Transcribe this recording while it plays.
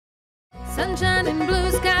Sunshine and blue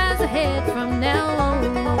skies ahead from now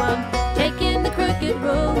on. I'm taking the crooked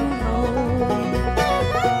road home.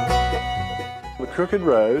 The Crooked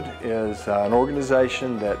Road is an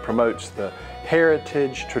organization that promotes the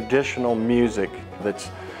heritage, traditional music that's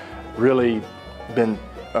really been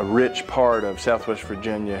a rich part of Southwest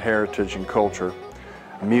Virginia heritage and culture.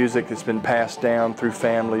 Music that's been passed down through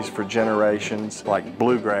families for generations, like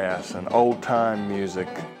bluegrass and old-time music.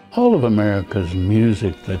 All of America's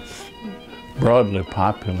music that's broadly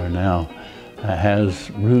popular now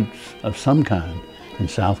has roots of some kind in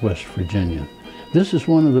Southwest Virginia. This is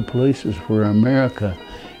one of the places where America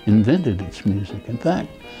invented its music. In fact,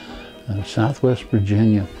 Southwest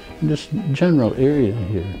Virginia, and this general area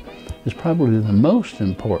here, is probably the most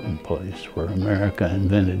important place where America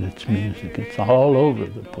invented its music. It's all over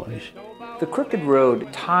the place. The Crooked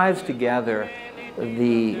Road ties together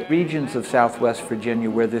the regions of Southwest Virginia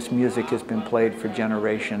where this music has been played for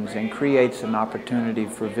generations and creates an opportunity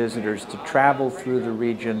for visitors to travel through the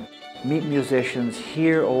region, meet musicians,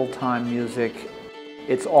 hear old-time music.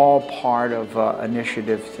 It's all part of an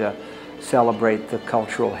initiative to celebrate the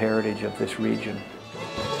cultural heritage of this region.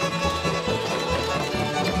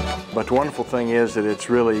 But the wonderful thing is that it's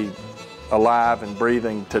really alive and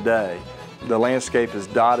breathing today. The landscape is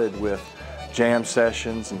dotted with jam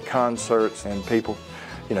sessions and concerts, and people,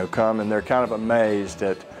 come and they're kind of amazed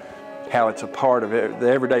at how it's a part of the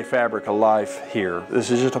everyday fabric of life here.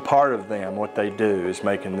 This is just a part of them. What they do is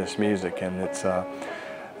making this music, and it's.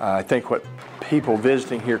 I think what people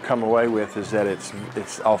visiting here come away with is that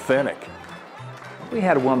it's authentic. We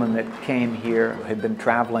had a woman that came here, had been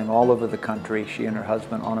traveling all over the country, she and her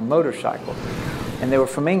husband, on a motorcycle. And they were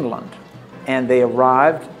from England. And they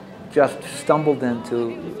arrived, just stumbled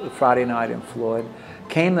into Friday night in Floyd,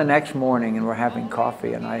 came the next morning and were having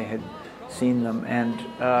coffee, and I had seen them. And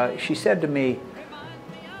she said to me,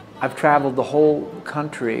 I've traveled the whole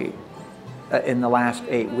country in the last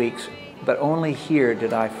 8 weeks, but only here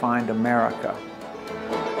did I find America.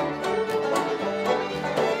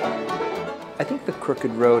 I think the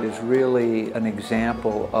Crooked Road is really an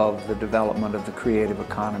example of the development of the creative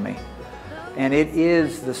economy. And it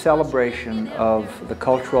is the celebration of the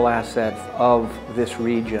cultural assets of this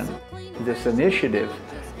region. This initiative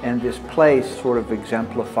and this place sort of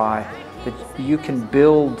exemplify that you can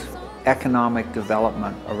build economic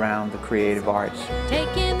development around the creative arts.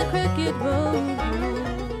 Taking the crooked road.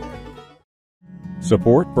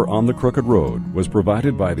 Support for On the Crooked Road was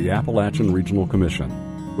provided by the Appalachian Regional Commission,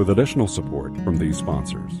 with additional support from these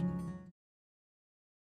sponsors.